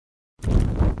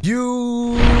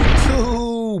YouTube,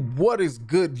 what is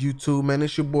good, YouTube, man?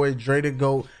 It's your boy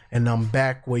DreThaGoat, and I'm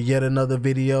back with yet another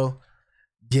video.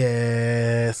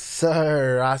 Yes,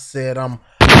 sir. I said I'm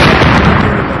back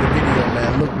with another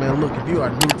video, man. Look, if you are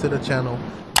new to the channel, go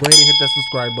ahead and hit that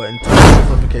subscribe button, turn on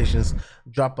notifications,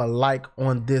 drop a like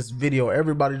on this video.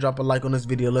 Everybody drop a like on this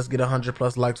video. Let's get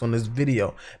 100+ likes on this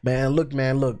video, man. Look,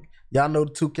 y'all know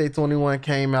 2K21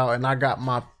 came out, and I got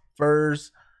my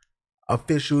first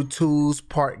official tools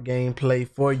park gameplay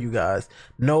for you guys.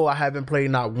 No, I haven't played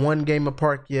not one game of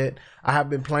park yet. I have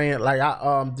been playing, like,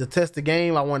 to test the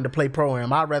game, I wanted to play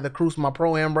pro-am. I'd rather cruise my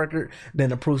pro-am record than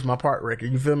to cruise my park record.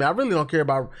 You feel me? I really don't care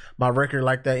about my record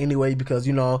like that anyway, because,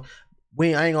 you know, I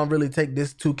ain't gonna really take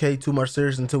this 2K too much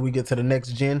serious until we get to the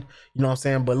next gen. You know what I'm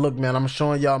saying? But look, man, I'm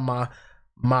showing y'all my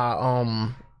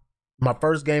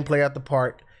first gameplay at the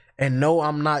park. And no,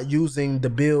 I'm not using the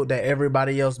build that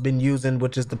everybody else been using,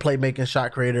 which is the Playmaker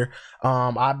shot creator.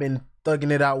 I've been thugging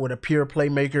it out with a pure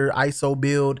Playmaker ISO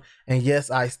build. And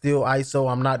yes, I still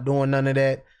ISO. I'm not doing none of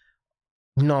that.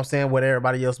 You know what I'm saying? What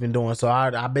everybody else been doing. So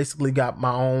I basically got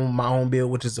my own build,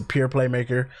 which is a pure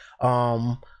Playmaker.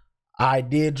 I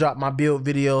did drop my build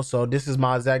video, so this is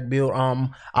my exact build. I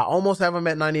almost have them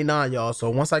at 99, y'all. So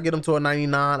once I get them to a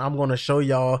 99, I'm gonna show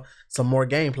y'all some more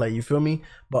gameplay. You feel me?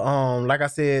 But like I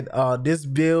said, this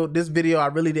video, I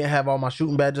really didn't have all my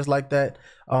shooting badges like that.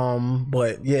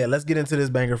 But yeah, let's get into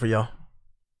this banger for y'all.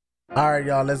 All right,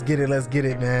 y'all, let's get it,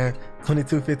 man.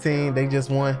 22-15, they just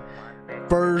won.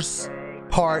 First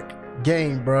park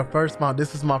game, bro.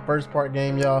 This is my first park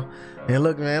game, y'all. And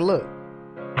look, man, look.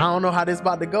 I don't know how this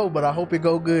about to go, but I hope it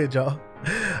go good, y'all.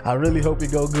 I really hope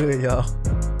it go good, y'all.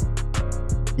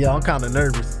 Yeah, I'm kind of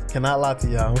nervous. Cannot lie to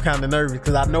y'all. I'm kind of nervous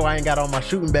because I know I ain't got all my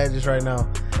shooting badges right now.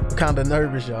 I'm kind of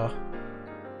nervous, y'all.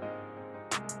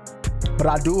 But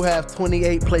I do have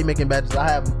 28 playmaking badges. I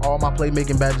have all my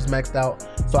playmaking badges maxed out.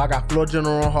 So I got Floor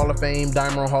General Hall of Fame,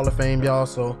 Diamond Hall of Fame, y'all.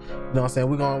 So you know what I'm saying?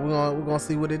 We're gonna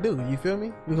see what it do. You feel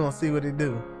me? We're gonna see what it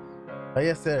do. Oh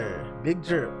yes, sir. Big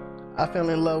drip. I fell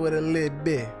in love with a little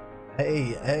bit.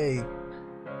 Hey.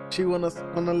 She wanna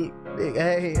big.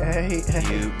 Hey.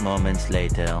 Few moments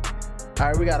later. All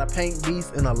right, we got a paint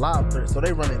beast and a lob threat. So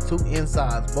they running two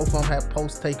insides. Both of them have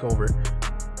post takeover.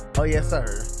 Oh yes,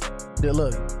 sir. Dude,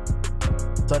 look.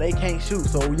 So they can't shoot.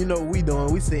 So you know what we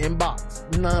doing? We sit in box.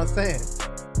 You know what I'm saying?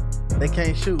 They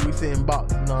can't shoot. We sit in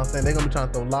box. You know what I'm saying? They're gonna be trying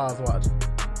to throw lobs. Watch.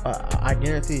 I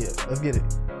guarantee it. Let's get it.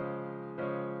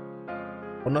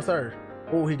 Oh no, sir.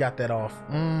 Oh, he got that off.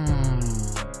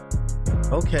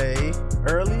 Okay,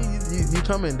 early. You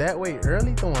coming that way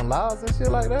early, throwing lobs and shit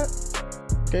like that?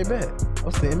 Okay, bet.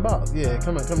 I'm sitting box. Yeah,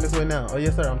 come this way now. Oh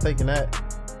yes, sir. I'm taking that.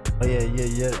 Oh yeah.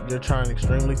 You're trying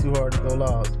extremely too hard to throw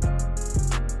lobs.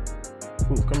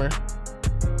 Ooh, come here.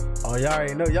 Oh, y'all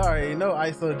already know.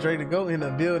 ISO DreThaGoat in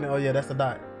the building. Oh yeah, that's a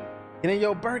dot. And in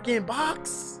your Birkin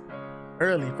box.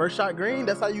 Early. First shot green.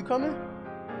 That's how you coming?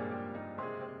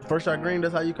 First shot green.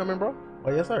 That's how you coming, bro? Oh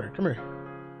yes, sir. Come here.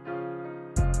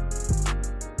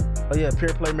 Oh yeah, pure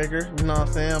Playmaker. You know what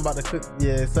I'm saying? I'm about to cook.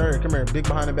 Yeah, sir. Come here. Big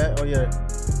behind the back. Oh yeah.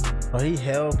 Oh, he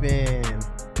helping.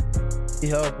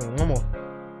 One more.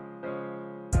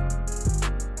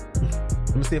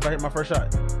 Let me see if I hit my first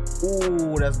shot.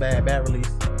 Ooh, that's bad. Bad release.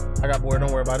 I got bored.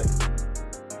 Don't worry about it.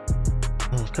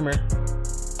 Come here.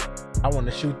 I want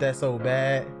to shoot that so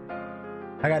bad.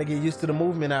 I got to get used to the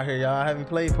movement out here, y'all. I haven't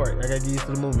played park. I got to get used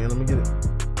to the movement. Let me get it.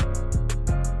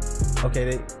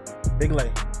 Okay, big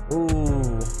lay.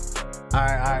 Ooh. All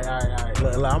right.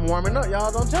 Look, I'm warming up,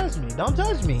 y'all. Don't judge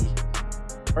me.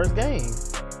 First game.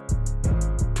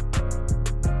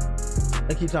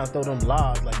 They keep trying to throw them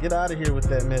lobs. Like, get out of here with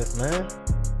that miss, man.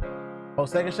 Oh,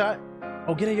 second shot.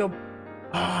 Oh, get in your.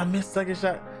 I missed second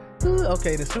shot.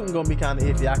 Okay, the shooting gonna be kind of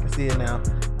iffy. I can see it now.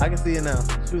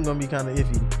 Shooting gonna be kind of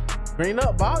iffy. Green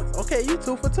up, box. Okay, you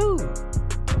 2 for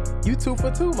 2. You 2 for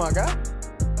 2, my guy.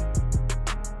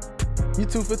 You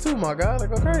 2 for 2, my guy. Like,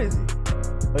 go crazy.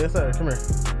 Oh yes, sir. Come here.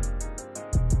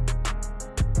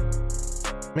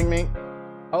 Ming.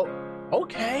 Oh,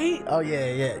 okay. Oh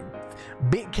yeah.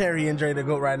 Big carry in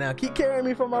DreThaGoat right now. Keep carrying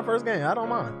me for my first game. I don't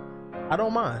mind.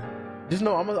 Just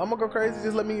know I'm gonna go crazy.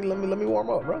 Just let me warm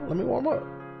up, bro. Let me warm up.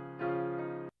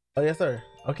 Oh yes, sir.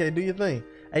 Okay, do your thing.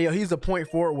 Hey yo, he's a point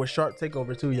forward with sharp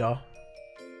takeover too, y'all.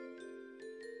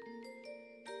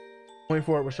 Point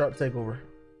forward with sharp takeover.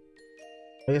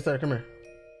 Oh yes, sir. Come here.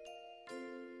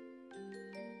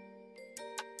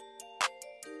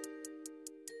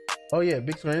 Oh yeah,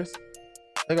 big screens.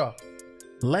 Take off.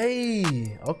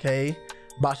 Lay. Okay.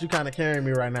 Boss, you kind of carrying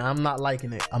me right now. I'm not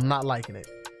liking it,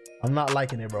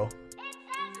 bro.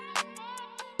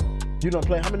 You don't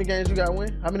play. How many games you got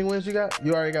win? How many wins you got?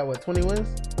 You already got what, 20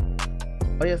 wins?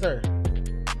 Oh yes, sir.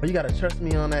 Oh, you gotta trust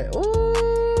me on that.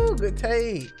 Ooh, good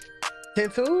take.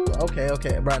 10-2?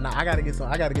 Okay, bro. Now I gotta get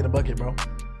some. I gotta get a bucket, bro.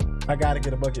 I gotta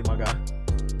get a bucket, my guy.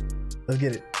 Let's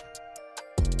get it.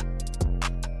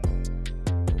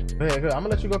 Good. I'm gonna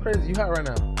let you go crazy. You hot right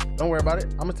now. Don't worry about it.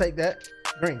 I'm gonna take that.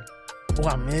 Green. Oh,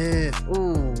 I missed.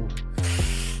 Ooh.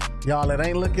 Y'all, it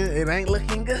ain't looking good. It ain't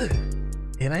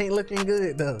looking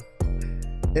good though.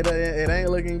 It ain't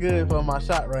looking good for my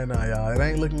shot right now, y'all. It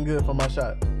ain't looking good for my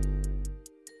shot.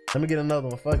 Let me get another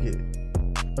one. Fuck it.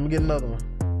 Let me get another one.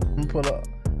 I'm gonna pull up.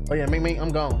 Oh yeah, Ming, I'm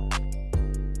gone.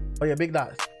 Oh yeah, big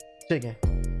dots. Chicken.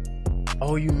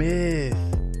 Oh, you missed.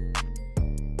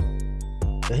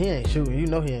 Yeah, he ain't shooting. You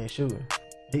know he ain't shooting.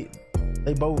 They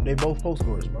both post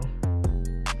scorers, bro.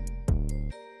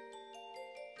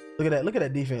 Look at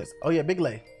that defense. Oh yeah, big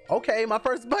lay. Okay, my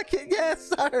first bucket. Yes,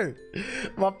 sir.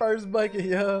 My first bucket,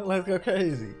 yo. Let's go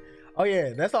crazy. Oh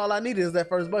yeah, that's all I needed is that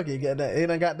first bucket. Get that. It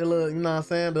done got the little, you know what I'm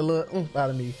saying? The little oomph out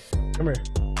of me. Come here.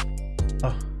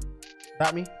 Oh,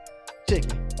 got me.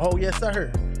 Chicken. Oh yes,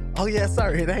 sir. Oh yes,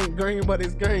 sir. It ain't green, but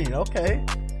it's green. Okay.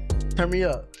 Turn me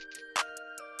up.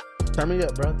 Turn me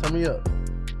up, bro. Turn me up.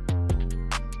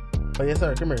 Oh yes,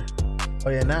 sir. Come here. Oh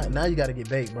yeah, now you gotta get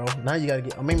baked, bro. Now you gotta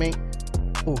get. Oh, Ming.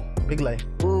 Ooh, big lay.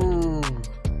 Ooh,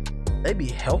 they be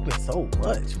helping so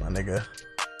much, my nigga.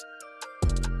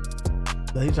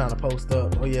 So he trying to post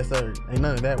up. Oh yes, sir. Ain't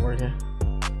none of that working.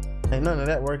 Ain't none of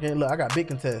that working. Look, I got big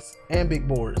contests and big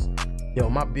boards. Yo,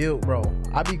 my build, bro.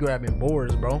 I be grabbing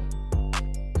boards, bro.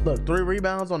 Look, 3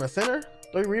 rebounds on the center.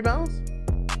 3 rebounds.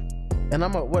 And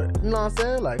I'm a what? You know what I'm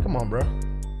saying? Like, come on, bro.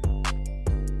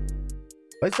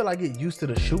 Wait till I get used to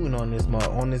the shooting on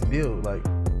this build. Like,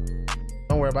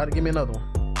 don't worry about it. Give me another one.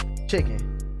 Chicken.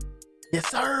 Yes,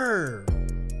 sir.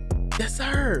 Yes,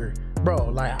 sir. Bro,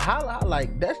 like, how,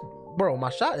 like, that's, bro, my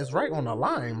shot is right on the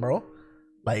line, bro.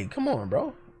 Like, come on,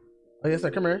 bro. Oh, yes,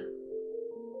 sir. Come here.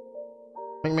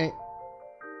 Ming.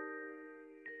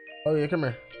 Oh, yeah, come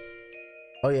here.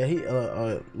 Oh, yeah,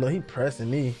 look, he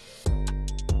pressing me.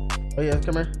 Oh, yeah,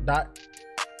 come here. Dot.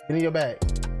 Get in your bag.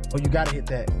 Oh, you gotta hit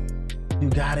that. You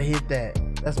gotta hit that.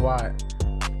 That's why.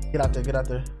 Get out there. Get out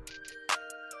there.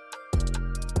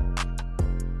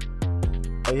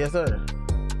 Oh yes, sir.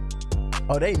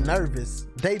 Oh, they nervous.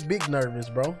 They big nervous,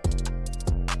 bro.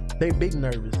 They big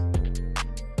nervous.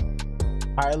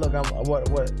 All right, look. I'm what?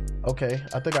 Okay,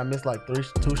 I think I missed like 3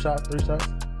 shots. Oh,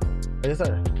 yes,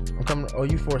 sir. I'm coming. Oh,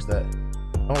 you forced that.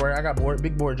 Don't worry, I got board.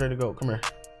 Big board, DreThaGoat. Come here.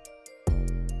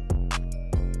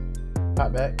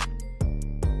 Hot back.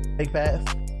 Take pass.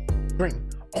 Green.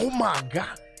 Oh my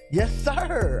God. Yes,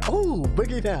 sir. Oh,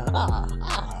 boogie down.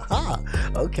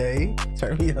 Okay.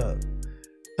 Turn me up.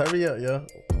 Turn me up, yo.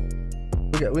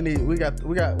 We got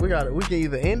it. We can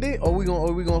either end it or we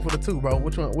going for the 2, bro.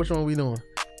 Which one we doing?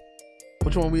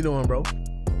 Which one we doing, bro?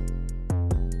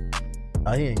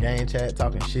 Oh, he in game chat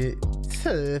talking shit.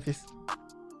 Surface.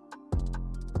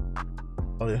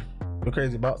 Oh yeah. Go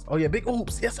crazy box. Oh yeah, big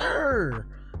oops. Yes, sir.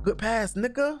 Good pass,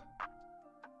 nigga.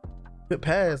 Good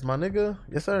pass, my nigga.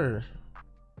 Yes, sir.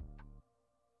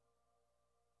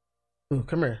 Ooh,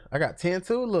 come here. I got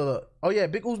 10-2. Look. Oh yeah,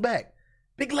 big oops back.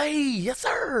 Big lay. Yes,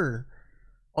 sir.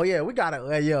 Oh yeah, we got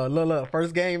it. Yo, look.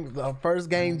 First game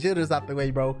jitters out the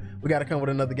way, bro. We gotta come with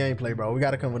another gameplay, bro.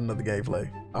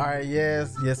 All right,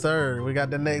 yes, sir. We got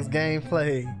the next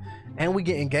gameplay, and we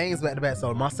getting games back to back.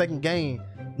 So my second game,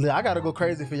 look, I gotta go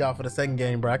crazy for y'all for the second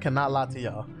game, bro. I cannot lie to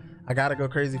y'all. I gotta go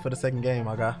crazy for the second game,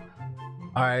 my guy.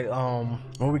 All right,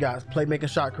 what we got? Playmaker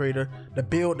shot creator, the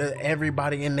build that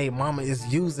everybody and their mama is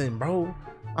using, bro.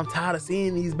 I'm tired of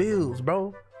seeing these builds,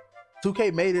 bro.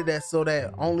 2K made it that so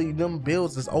that only them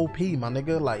builds is OP, my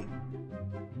nigga. Like,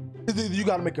 you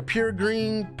gotta make a pure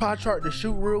green pie chart to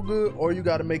shoot real good, or you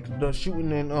gotta make the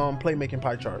shooting and playmaking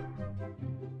pie chart.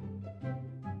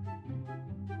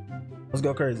 Let's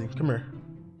go crazy. Come here.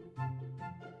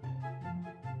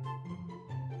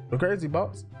 Go crazy,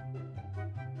 boss.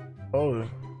 Oh,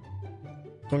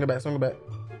 swing it back.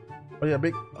 Oh yeah,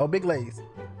 big lays.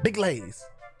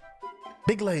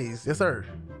 Yes, sir.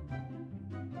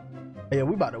 Yeah,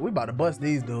 we about to bust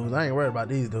these dudes. I ain't worried about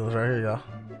these dudes right here, y'all.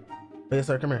 Yes,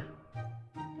 sir. Come here.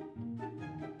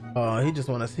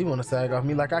 He wanna sag off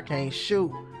me like I can't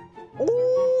shoot.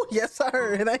 Ooh, yes,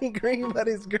 sir. It ain't green, but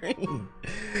it's green.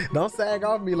 Don't sag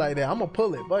off me like that. I'm gonna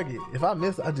pull it. Fuck it. If I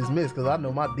miss, I just miss because I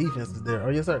know my defense is there. Oh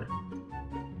yes, sir.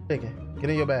 Chicken. Get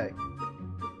in your bag.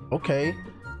 Okay.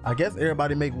 I guess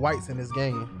everybody make whites in this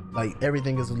game. Like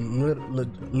everything is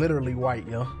literally white,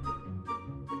 yo.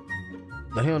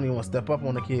 Like, he don't even want to step up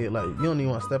on the kid. Like, you don't even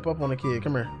want to step up on the kid.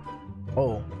 Come here.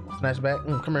 Oh, Snatch back.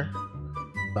 Come here.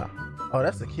 Stop. Oh,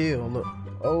 that's a kill. Look.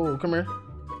 Oh, come here.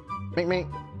 Mink, mink.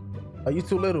 Oh, you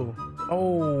too little.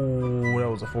 Oh, that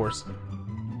was a force.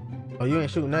 Oh, you ain't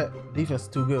shooting that. Defense is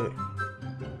too good.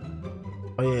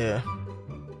 Oh, yeah.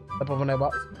 Step up on that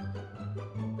box.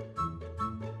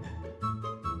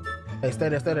 Hey, stay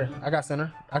there, stay there. I got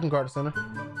center. I can guard the center.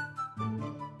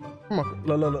 Come on.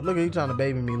 Look at you trying to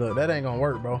baby me. Look, that ain't gonna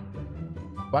work, bro.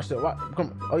 Watch that. Watch. Come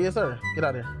on. Oh, yes, sir. Get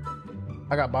out of there.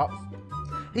 I got box.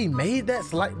 He made that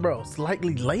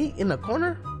slightly late in the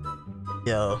corner.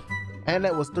 Yo. And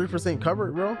that was 3%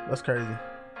 covered, bro. That's crazy.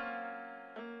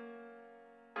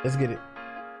 Let's get it.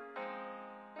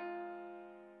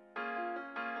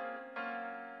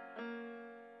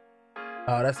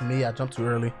 Oh, that's me. I jumped too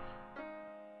early.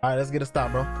 All right, let's get a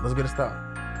stop, bro. Let's get a stop.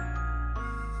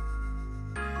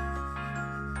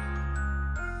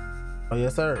 Oh,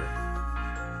 yes, sir.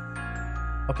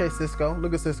 Okay, Cisco.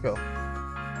 Look at Cisco.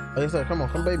 Oh, yes, sir. Come on.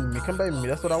 Come baby me. Come baby me.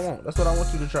 That's what I want. That's what I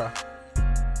want you to try.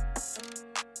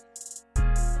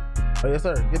 Oh, yes,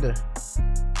 sir. Get there.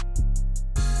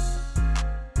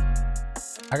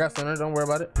 I got center. Don't worry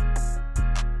about it.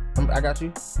 I got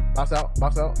you. Box out.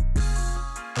 Box out.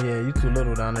 Oh, yeah, you too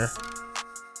little down there.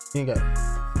 You ain't got.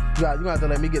 You gonna have to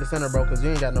let me get the center, bro, because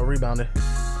you ain't got no rebounding.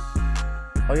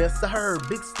 Oh, yes, sir.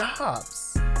 Big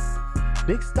stops.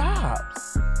 Big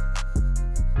stops.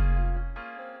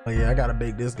 Oh, yeah, I gotta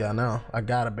bake this guy now. I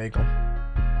gotta bake him.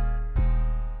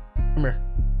 Come here.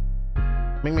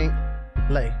 Ming, ming.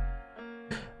 Lay.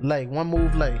 Lay. One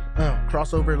move, lay.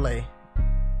 Crossover, lay.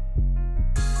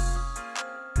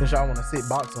 Since y'all want to sit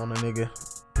box on a nigga.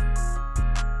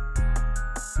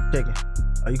 Chicken.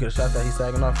 Oh, you could have shot that. He's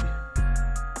sagging off you.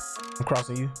 I'm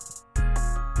crossing you.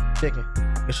 Chicken.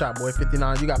 Good shot, boy.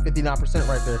 59. You got 59%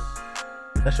 right there.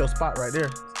 That's your spot right there.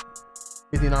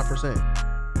 59%.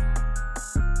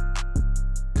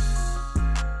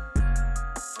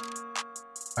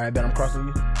 All right, bet I'm crossing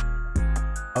you.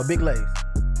 Oh, big lays.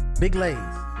 Big lays.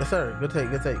 Yes, sir. Good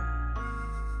take. Good take.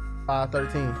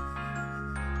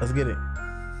 5-13. Let's get it.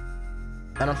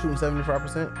 And I'm shooting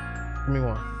 75%. Give me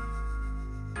one.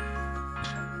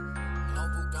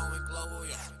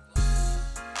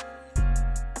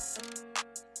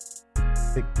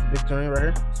 Big screen right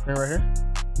here. Screen right here.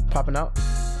 Popping out.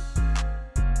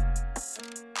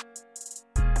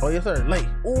 Oh, yes, sir. Late.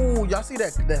 Ooh, y'all see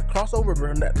that crossover,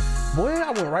 bro? That boy,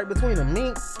 I went right between them.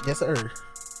 Mink. Yes, sir.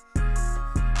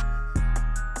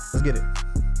 Let's get it.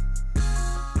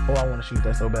 Oh, I want to shoot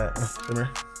that so bad. Come here.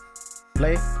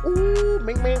 Play. Ooh,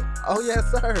 mink, mink. Oh, yes,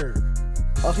 sir.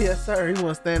 Oh, yes, sir. He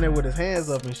want to stand there with his hands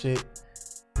up and shit.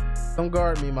 Don't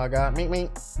guard me, my guy. Mink,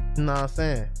 mink. You know what I'm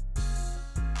saying?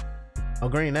 Oh,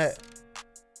 green that.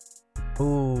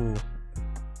 Ooh.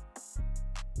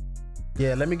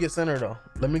 Yeah, let me get center though.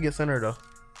 Let me get center though.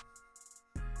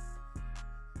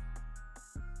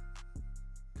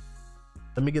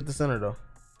 Let me get the center though.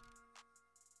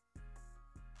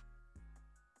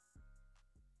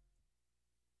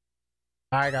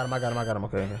 I got him. I got him. I got him.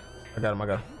 Okay. I got him. I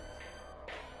got him.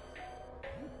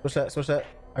 Switch that. Switch that.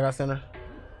 I got center.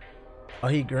 Oh,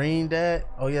 he greened that.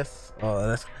 Oh, yes. Oh,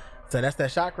 that's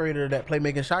that shot creator, that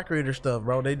playmaking shot creator stuff,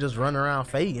 bro. They just run around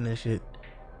fading and shit.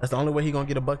 That's the only way he gonna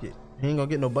get a bucket. He ain't gonna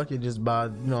get no bucket just by,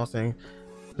 you know what I'm saying,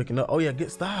 picking up. Oh yeah,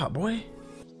 get stop, boy.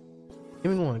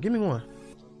 Give me one. Give me one.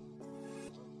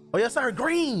 Oh yes, sir.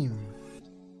 Green.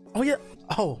 Oh yeah.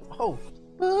 Oh.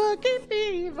 Bucket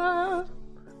fever.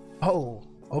 Oh.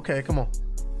 Okay. Come on.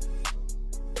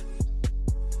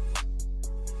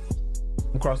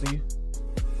 I'm crossing you.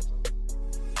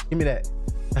 Give me that.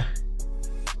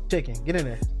 Chicken. Get in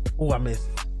there. Oh, I missed.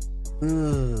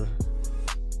 Ugh.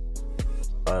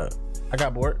 I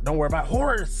got bored. Don't worry about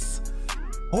horse,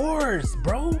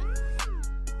 bro.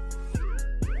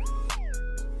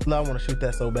 I want to shoot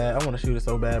that so bad. I want to shoot it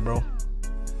so bad, bro.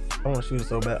 I want to shoot it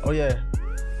so bad. Oh yeah.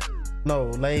 No,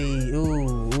 lay.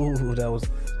 Ooh, that was.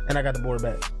 And I got the board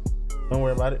back. Don't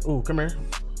worry about it. Ooh, come here.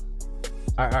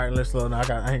 All right, let's slow down.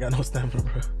 I ain't got no stamina,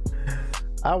 bro.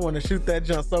 I want to shoot that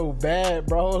jump so bad,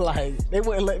 bro. Like they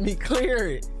wouldn't let me clear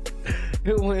it.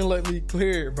 It wouldn't let me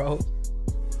clear it, bro.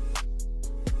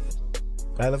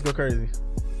 All right, let's go crazy.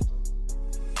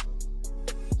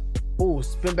 Ooh,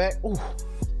 spin back. Ooh,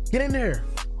 get in there.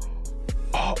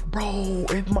 Oh, bro,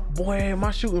 it's my boy.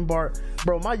 My shooting bar,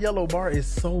 bro. My yellow bar is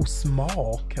so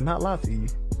small. Cannot lie to you.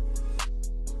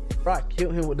 Bro, I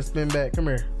killed him with the spin back. Come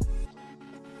here.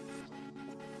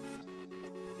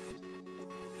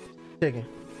 Chicken.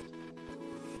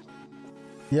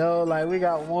 Yo, like we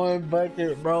got one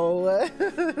bucket, bro.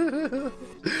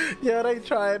 Yeah, they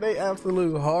tried they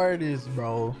absolute hardest,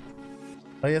 bro.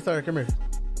 Oh yes, sir. Come here.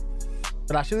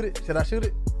 Should I shoot it? Should I shoot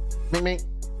it? Mink, mink.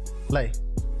 Lay.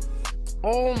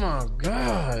 Oh my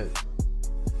God.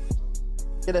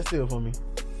 Get that steal for me.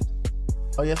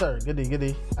 Oh yes sir. Good D, good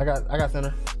D. I got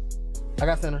center. I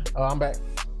got center. Oh, I'm back.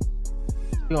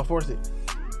 You gonna force it?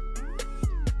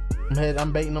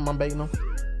 I'm baiting him. I'm baiting him.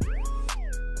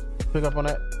 Pick up on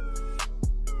that.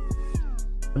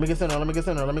 Let me get center. Let me get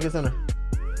center. Let me get center.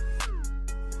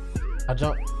 I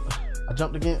jumped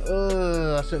again.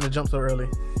 I shouldn't have jumped so early.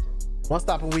 One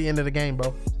stop and we ended the game,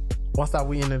 bro. One stop,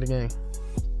 we ended the game.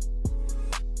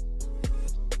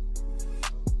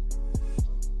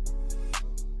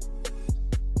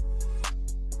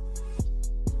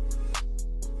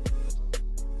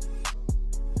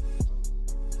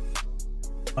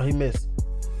 Oh, he missed.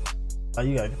 Oh,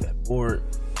 you gotta get that board.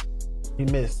 He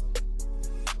missed.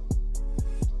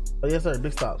 Oh, yes, sir.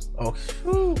 Big stops. Oh,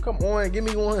 whew, come on. Give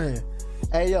me one.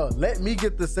 Hey, yo, let me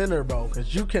get the center, bro.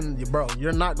 Because you can, bro,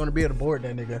 you're not going to be able to board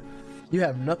that nigga. You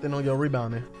have nothing on your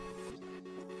rebounding.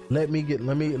 Let me get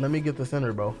the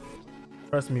center, bro.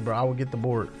 Trust me, bro. I will get the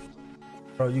board.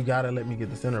 Bro, you got to let me get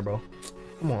the center, bro.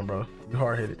 Come on, bro. You're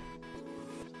hard-headed.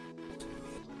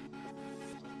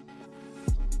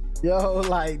 Yo,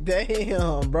 like,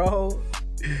 damn, bro.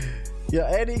 Yo,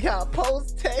 Eddie got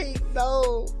post take.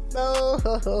 No.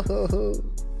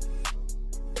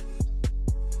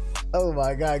 Oh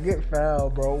my God, good foul,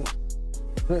 bro.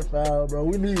 Good foul, bro.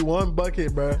 We need one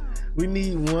bucket, bro. We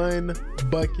need one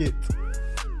bucket.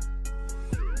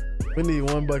 We need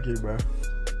one bucket, bro.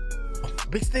 Oh,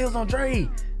 big steals on Dre.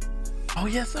 Oh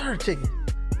yes, sir, chicken.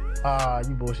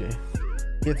 You bullshit.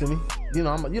 Get to me. You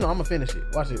know I'm gonna finish it.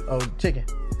 Watch it. Oh, chicken.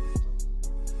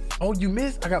 Oh, you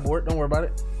missed. I got bored. Don't worry about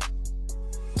it.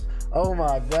 Oh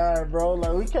my God, bro.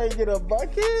 Like, we can't get a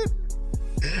bucket.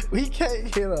 We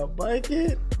can't get a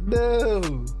bucket.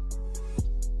 No.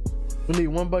 We need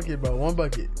one bucket, bro. One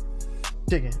bucket.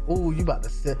 Chicken. Ooh, you about to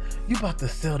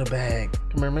sell the bag.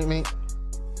 Come here, mink.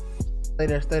 Stay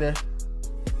there, stay there.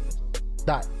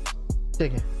 Dot.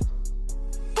 Chicken.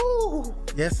 Ooh.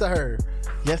 Yes, sir.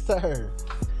 Yes, sir.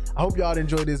 I hope y'all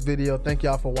enjoyed this video. Thank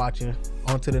y'all for watching.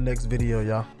 On to the next video,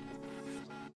 y'all.